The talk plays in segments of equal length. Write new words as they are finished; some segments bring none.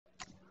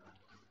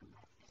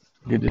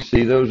Good to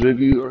see those of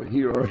you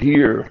who are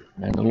here,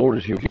 and the Lord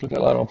is here. Would you put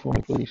that light on for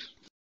me, please?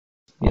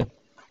 Yeah,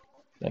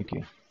 thank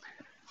you.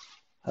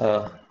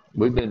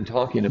 We've been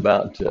talking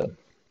about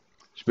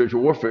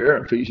spiritual warfare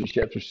in Ephesians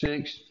chapter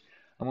 6.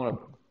 I'm going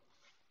to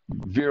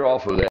veer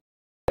off of that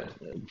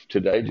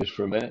today just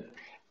for a minute.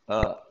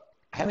 Uh,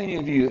 how many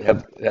of you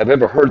have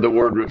ever heard the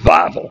word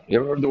revival?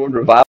 You ever heard the word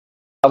revival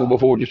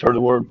before? Just heard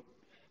the word?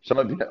 Some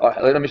of you, all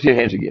right, let me see your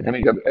hands again. How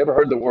many of you have ever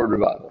heard the word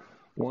revival?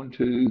 One,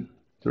 two,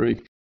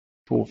 three,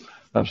 four.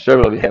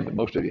 Several of you haven't.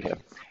 Most of you have.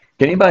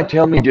 Can anybody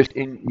tell me just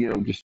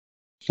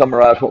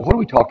summarize what are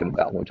we talking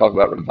about when we talk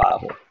about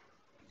revival?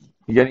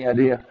 You got any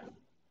idea?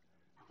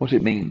 What's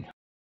it mean?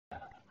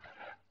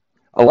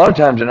 A lot of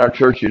times in our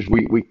churches,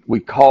 we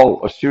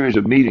call a series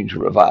of meetings a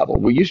revival.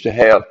 We used to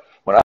have,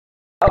 when I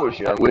was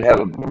young, we'd have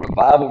a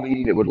revival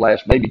meeting that would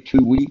last maybe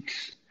 2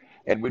 weeks,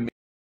 and we'd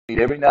meet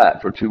every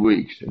night for 2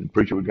 weeks, and the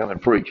preacher would come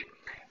and preach.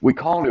 We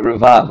called it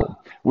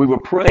revival. We were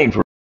praying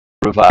for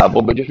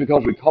revival, but just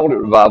because we called it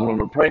revival and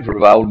we're praying for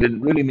revival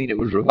didn't really mean it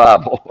was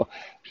revival.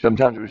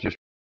 Sometimes it was just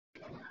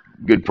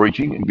good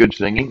preaching and good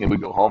singing, and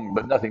we'd go home,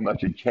 but nothing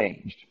much had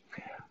changed.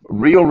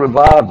 Real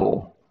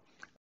revival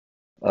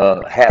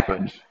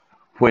happens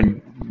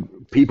when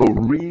people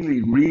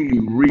really, really,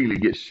 really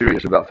get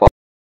serious about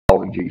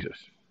following Jesus.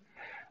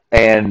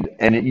 And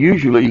it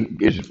usually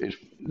is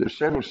there's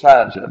several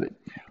sides of it.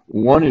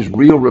 One is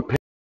real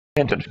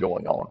repentance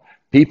going on.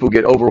 People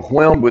get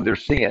overwhelmed with their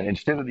sin.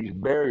 Instead of these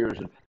barriers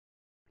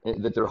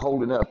that they're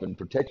holding up and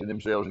protecting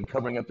themselves and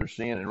covering up their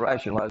sin and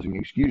rationalizing and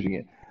excusing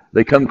it,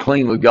 they come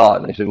clean with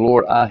God and they say,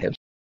 Lord, I have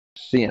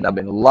sinned. I've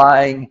been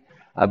lying.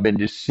 I've been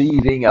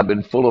deceiving. I've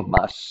been full of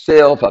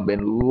myself. I've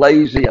been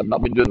lazy. I've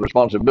not been doing the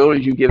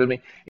responsibilities you've given me.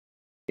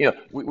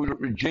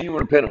 We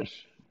genuine repentance.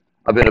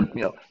 I've been,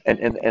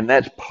 and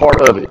that's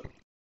part of it.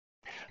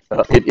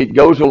 It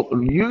goes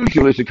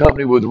usually it's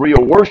accompanied with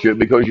real worship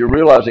because you're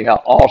realizing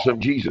how awesome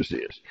Jesus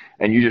is,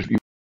 and you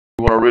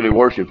want to really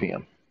worship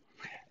Him.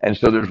 And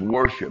so there's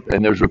worship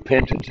and there's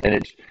repentance,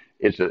 and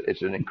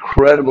it's an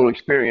incredible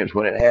experience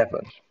when it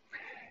happens.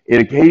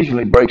 It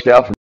occasionally breaks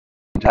out from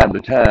time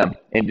to time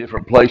in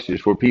different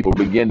places where people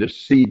begin to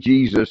see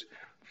Jesus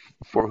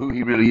for who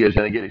He really is,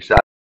 and they get excited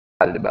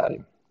about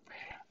Him.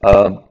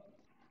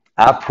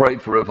 I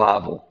prayed for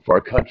revival for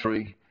our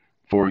country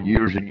for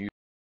years and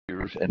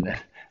years, and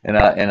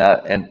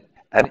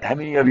how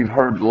many of you have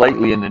heard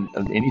lately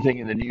anything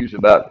in the news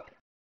about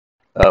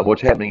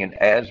what's happening in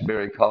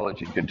Asbury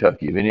College in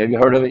Kentucky? Have any of you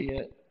heard of it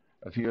yet?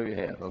 A few of you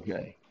have.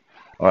 Okay.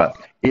 All right.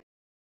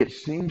 It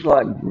seems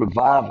like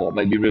revival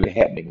may be really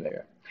happening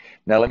there.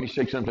 Now, let me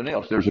say something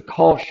else. There's a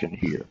caution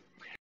here.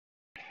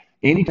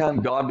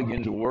 Anytime God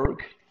begins to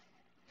work,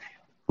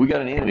 we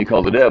got an enemy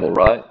called the devil,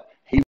 right?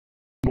 He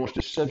wants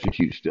to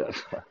substitute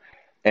stuff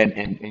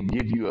and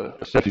give you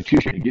a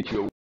substitution to get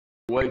you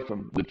away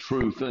from the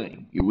true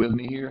thing. You with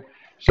me here?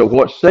 So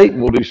what Satan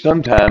will do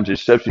sometimes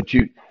is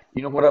substitute.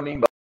 You know what I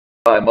mean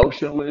by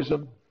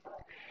emotionalism?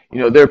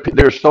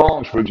 There are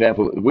songs, for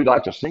example, we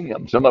like to sing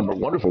them. Some of them are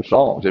wonderful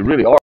songs. They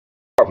really are.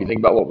 If you think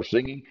about what we're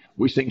singing,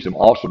 we sing some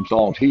awesome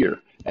songs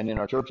here and in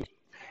our churches.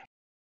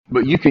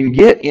 But you can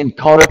get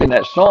caught up in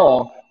that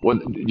song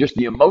with just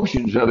the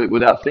emotions of it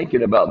without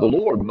thinking about the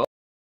Lord much.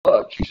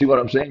 You see what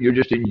I'm saying? You're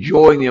just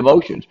enjoying the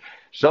emotions.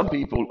 Some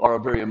people are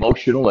very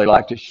emotional. They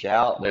like to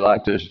shout. They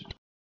like to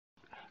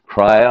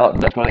cry out,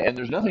 and that's funny. And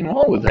there's nothing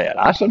wrong with that.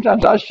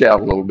 Sometimes I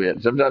shout a little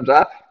bit. Sometimes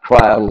I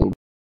cry a little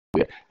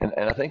bit. And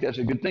I think that's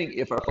a good thing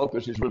if our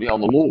focus is really on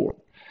the Lord.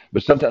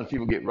 But sometimes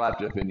people get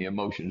wrapped up in the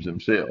emotions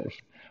themselves,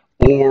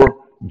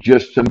 or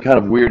just some kind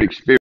of weird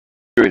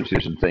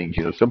experiences and things.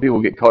 Some people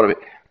get caught up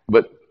in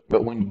it.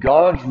 But when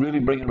God's really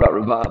bringing about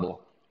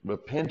revival,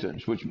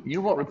 repentance, which you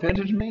know what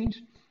repentance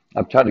means?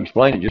 I've tried to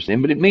explain it just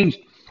then, but it means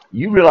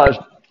you realize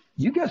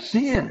you got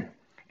sin,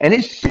 and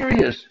it's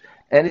serious,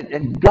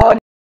 and God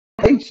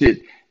hates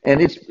it,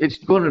 and it's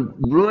going to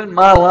ruin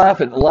my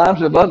life and the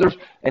lives of others.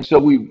 And so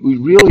we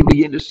really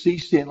begin to see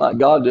sin like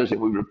God does, and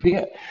we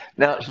repent.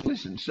 Now,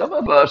 listen, some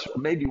of us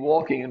may be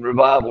walking in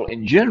revival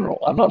in general.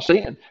 I'm not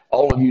saying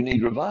all of you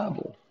need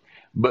revival,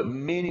 but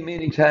many,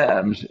 many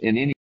times in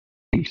any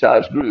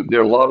size group,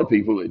 there are a lot of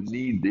people that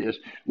need this.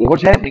 Well,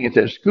 what's happening at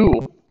that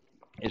school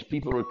is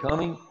people are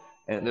coming,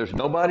 and there's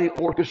nobody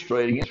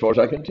orchestrating, as far as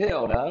I can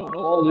tell. Now, I don't know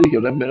all the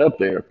details. I've been up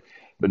there,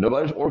 but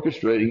nobody's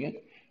orchestrating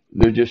it.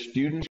 They're just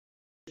students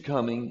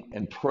coming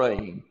and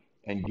praying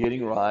and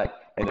getting right,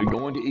 and they're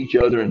going to each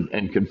other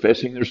and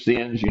confessing their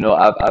sins.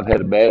 I've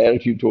had a bad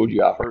attitude towards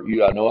you. I hurt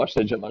you. I know I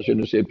said something I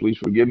shouldn't have said. Please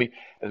forgive me.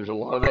 And there's a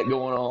lot of that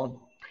going on.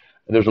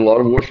 And there's a lot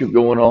of worship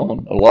going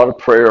on, a lot of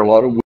prayer, a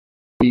lot of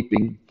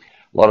weeping,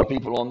 a lot of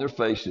people on their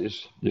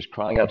faces just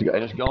crying out to God.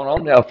 And it's gone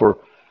on now for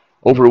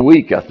over a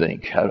week, I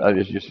think.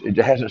 It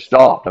hasn't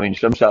stopped. I mean,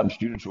 sometimes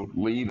students will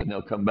leave and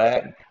they'll come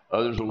back.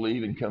 Others will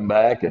leave and come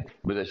back.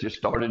 But it's just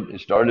started.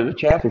 It started a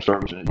chapel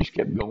service, and it just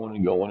kept going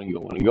and going and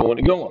going and going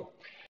and going.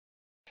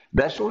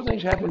 That sort of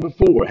thing's happened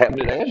before. It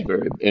happened at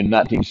Asbury in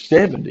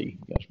 1970.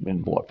 That's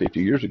been, 50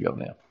 years ago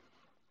now.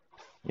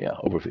 Yeah,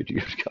 over 50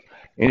 years ago.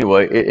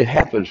 Anyway, it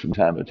happens from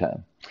time to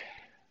time.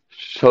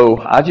 So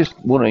I just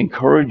want to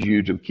encourage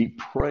you to keep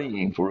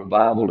praying for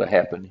revival to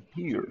happen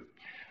here.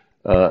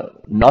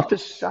 Not the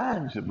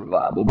signs of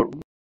revival, but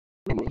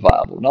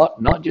revival.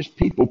 Not just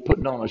people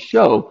putting on a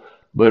show,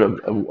 but a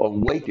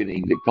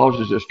awakening that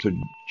causes us to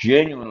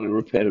genuinely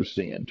repent of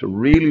sin, to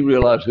really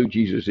realize who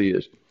Jesus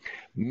is.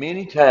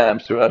 Many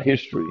times throughout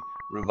history,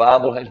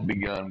 revival has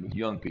begun with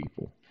young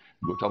people.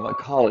 We're talking about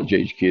college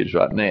age kids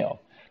right now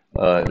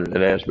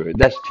at Asbury.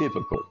 That's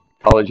typical.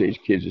 College age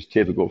kids is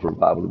typical for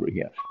revival to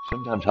begin.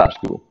 Sometimes high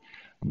school,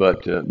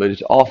 but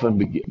it's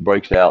often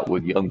breaks out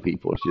with young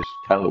people. It's just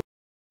kind of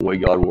the way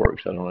God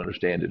works. I don't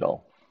understand it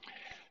all.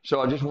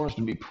 So I just want us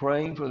to be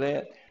praying for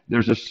that.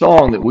 There's a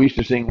song that we used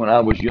to sing when I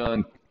was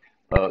young,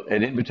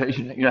 an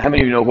invitation. You know, how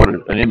many of you know what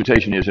an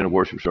invitation is in a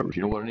worship service?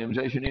 You know what an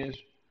invitation is?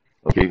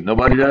 Okay,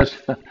 nobody does?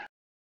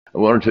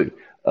 One or two.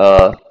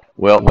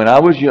 Well, when I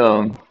was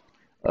young,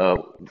 uh,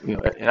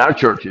 in our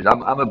churches,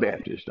 I'm a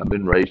Baptist. I've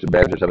been raised a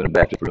Baptist. I've been a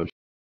Baptist for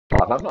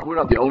we're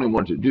not the only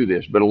ones that do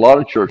this, but a lot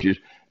of churches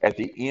at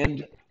the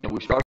end, and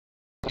we start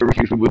service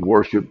usually with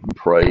worship and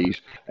praise,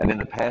 and then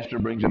the pastor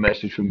brings a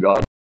message from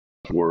God's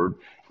word,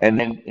 and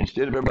then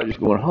instead of everybody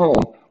just going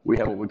home, we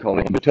have what we call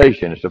an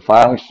invitation. It's a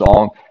final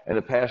song, and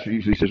the pastor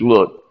usually says,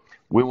 "Look,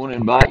 we want to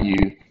invite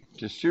you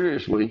to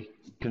seriously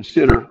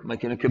consider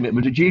making a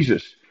commitment to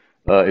Jesus.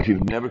 If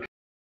you've never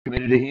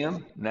committed to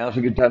Him, now's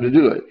a good time to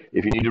do it.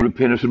 If you need to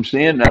repent of some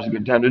sin, now's a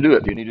good time to do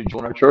it. If you need to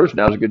join our church,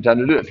 now's a good time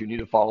to do it. If you need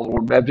to follow the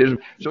Lord baptism."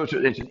 So it's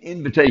an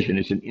invitation.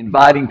 It's an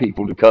inviting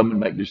people to come and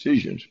make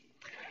decisions.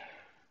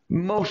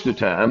 Most of the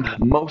time,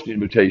 most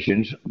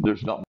invitations,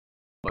 there's not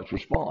much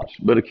response,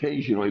 but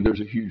occasionally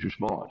there's a huge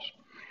response.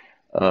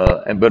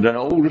 But an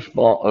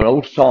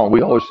old song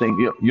we always sing.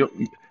 If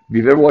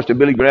you've ever watched a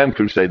Billy Graham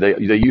crusade,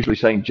 they usually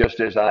sing "Just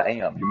as I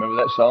Am." Do you remember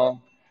that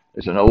song?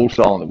 It's an old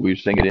song that we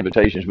used to sing at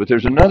invitations. But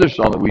there's another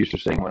song that we used to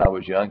sing when I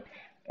was young,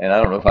 and I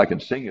don't know if I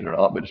can sing it or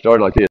not, but it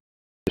started like this: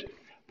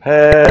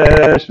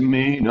 Pass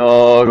me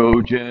not,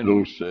 O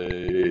gentle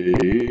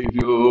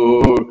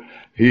Savior,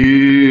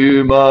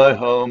 hear my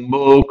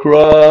humble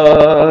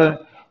cry,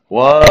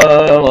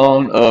 while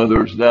on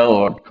others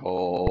thou art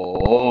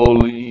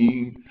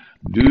calling.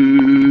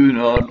 Do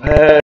not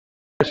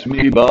pass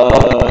me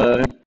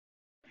by.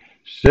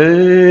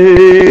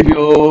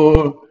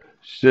 Savior,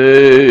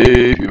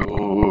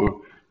 Savior,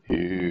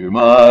 hear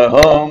my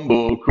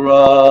humble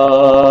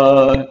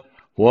cry,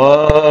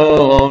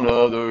 while on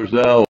others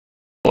thou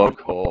art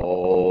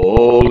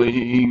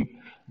calling.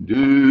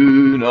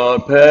 Do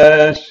not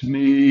pass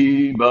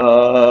me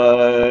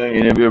by.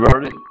 And have you ever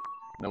heard it?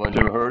 Nobody's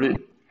ever heard it?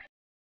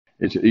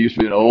 It used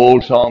to be an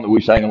old song that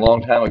we sang a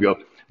long time ago,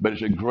 but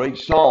it's a great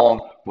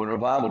song when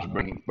revival's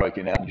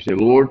breaking out. You say,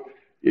 "Lord,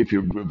 if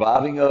you're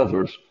reviving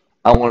others,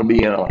 I want to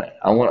be in on it.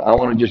 I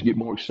want to just get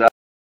more excited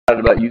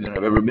about you than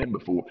I've ever been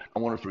before. I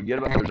want to forget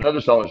about." There's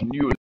another song that's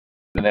newer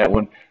than that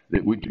one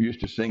that we used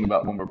to sing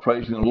about when we're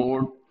praising the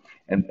Lord,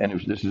 and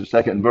this is the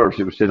second verse.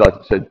 It was said like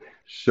it said,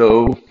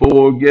 "So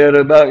forget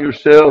about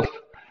yourself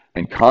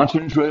and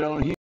concentrate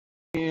on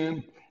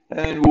Him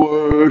and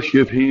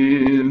worship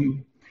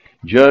Him.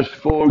 Just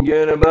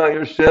forget about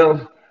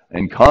yourself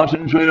and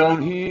concentrate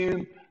on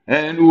Him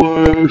and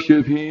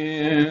worship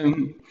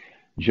Him.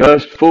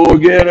 Just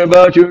forget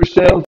about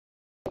yourself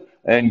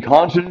and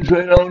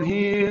concentrate on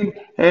Him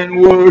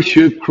and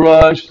worship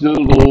Christ the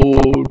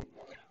Lord.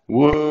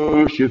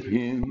 Worship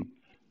Him,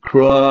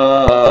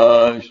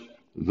 Christ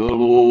the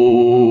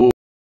Lord."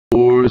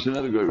 It's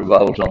another great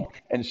revival song.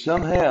 And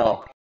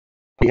somehow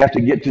we have to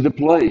get to the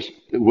place,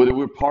 whether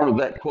we're part of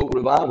that quote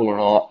revival or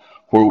not,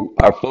 where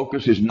our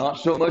focus is not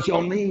so much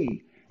on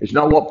me. It's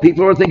not what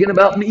people are thinking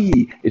about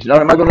me. It's not,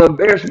 am I going to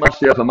embarrass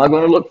myself? Am I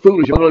going to look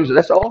foolish?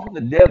 That's all from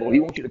the devil. He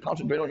wants you to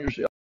concentrate on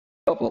yourself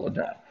all the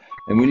time.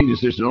 And we need to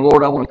say,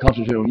 "Lord, I want to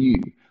concentrate on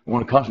you. I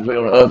want to concentrate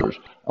on others.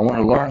 I want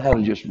to learn how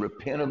to just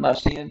repent of my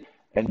sin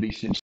and be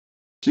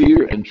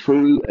sincere and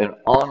true and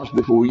honest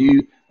before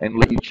you and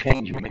let you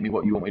change me, make me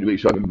what you want me to be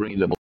so I can bring you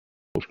the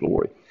most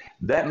glory."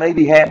 That may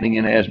be happening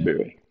in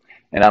Asbury.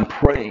 And I'm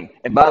praying.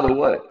 And by the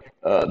way,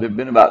 there have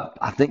been about,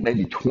 I think,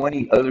 maybe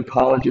 20 other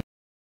colleges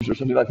or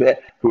something like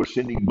that who are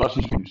sending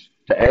buses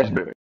to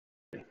Asbury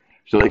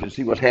so they can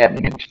see what's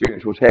happening and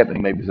experience what's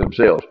happening maybe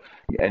themselves.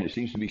 And it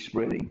seems to be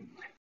spreading.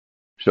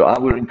 So I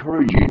would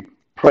encourage you,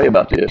 pray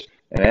about this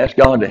and ask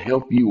God to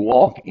help you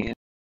walk in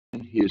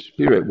His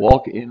Spirit,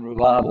 walk in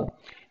revival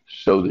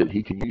so that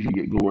He can usually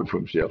get glory for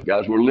Himself.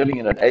 Guys, we're living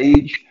in an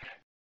age.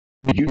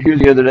 Did you hear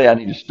the other day? I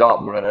need to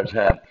stop. We're out of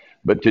time.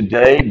 But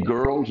today,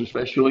 girls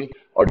especially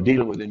are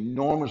dealing with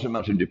enormous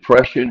amounts of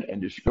depression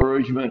and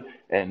discouragement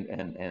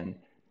and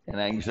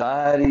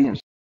anxiety, and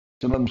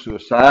some of them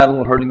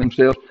suicidal, hurting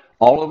themselves.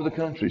 All over the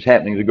country is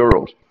happening to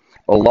girls.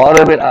 A lot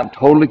of it, I'm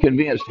totally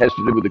convinced, has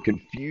to do with the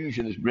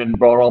confusion that's been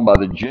brought on by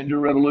the gender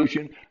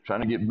revolution,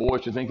 trying to get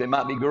boys to think they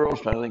might be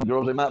girls, trying to think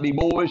girls they might be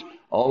boys,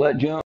 all that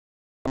junk.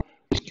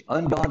 It's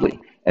ungodly.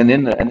 And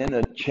then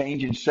the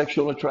change in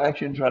sexual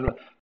attraction, trying to,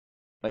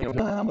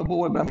 I'm a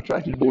boy, but I'm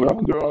attracted to boys. I'm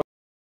a girl.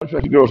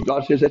 unattractive girls,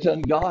 God says that's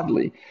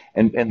ungodly.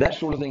 And that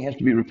sort of thing has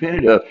to be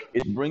repented of.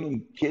 It's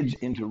bringing kids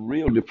into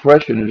real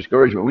depression and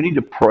discouragement. We need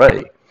to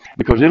pray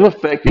because it'll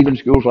affect even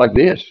schools like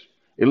this.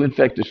 It'll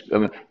infect us. I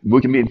mean,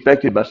 we can be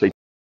infected by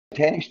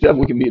satanic stuff.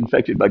 We can be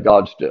infected by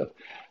God's stuff.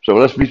 So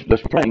let's be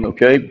praying,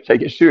 okay?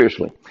 Take it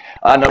seriously.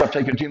 I know I've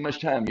taken too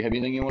much time. You have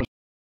anything you want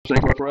to say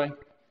before I pray?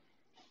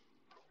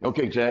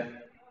 Okay, Zach.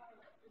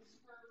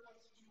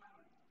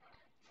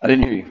 I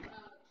didn't hear you.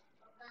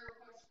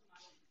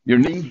 Your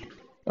knee?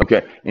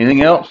 Okay.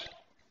 Anything else?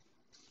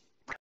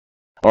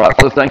 All right,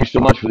 Father, thank you so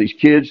much for these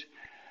kids.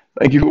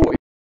 Thank you for what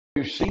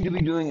you seem to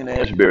be doing in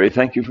Asbury.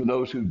 Thank you for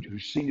those who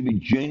seem to be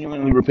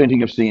genuinely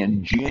repenting of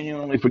sin,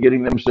 genuinely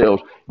forgetting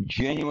themselves,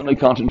 genuinely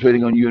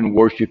concentrating on you and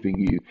worshiping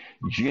you,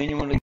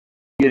 genuinely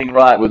getting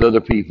right with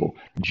other people,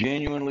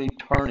 genuinely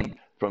turning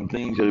from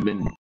things that have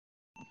been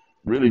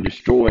really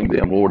destroying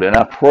them, Lord. And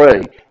I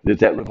pray that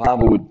that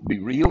revival would be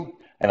real,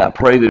 and I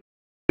pray that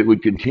it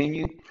would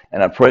continue,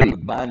 and I pray that you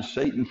would bind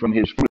Satan from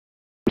his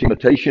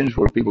imitations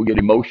where people get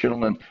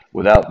emotional and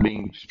without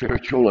being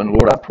spiritual. And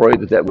Lord, I pray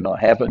that that would not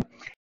happen.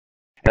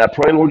 And I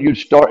pray, Lord, you'd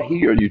start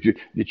here,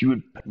 that you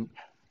would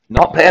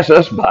not pass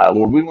us by,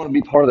 Lord. We want to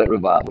be part of that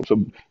revival.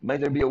 So may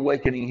there be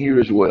awakening here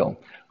as well.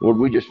 Lord,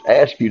 we just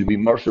ask you to be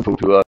merciful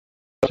to us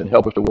and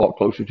help us to walk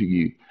closer to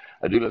you.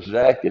 I do lift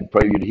Zach and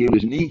pray you to heal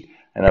his knee.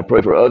 And I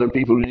pray for other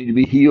people who need to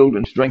be healed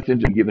and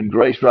strengthened and given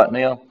grace right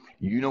now.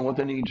 You know what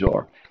the needs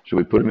are. So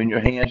we put them in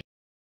your hands.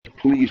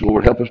 Please,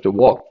 Lord, help us to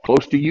walk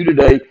close to you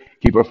today.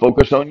 Keep our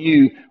focus on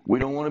you. We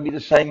don't want to be the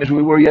same as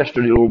we were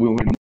yesterday, Lord. We want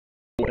to be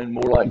more and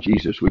more like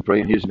Jesus. We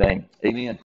pray in his name. Amen.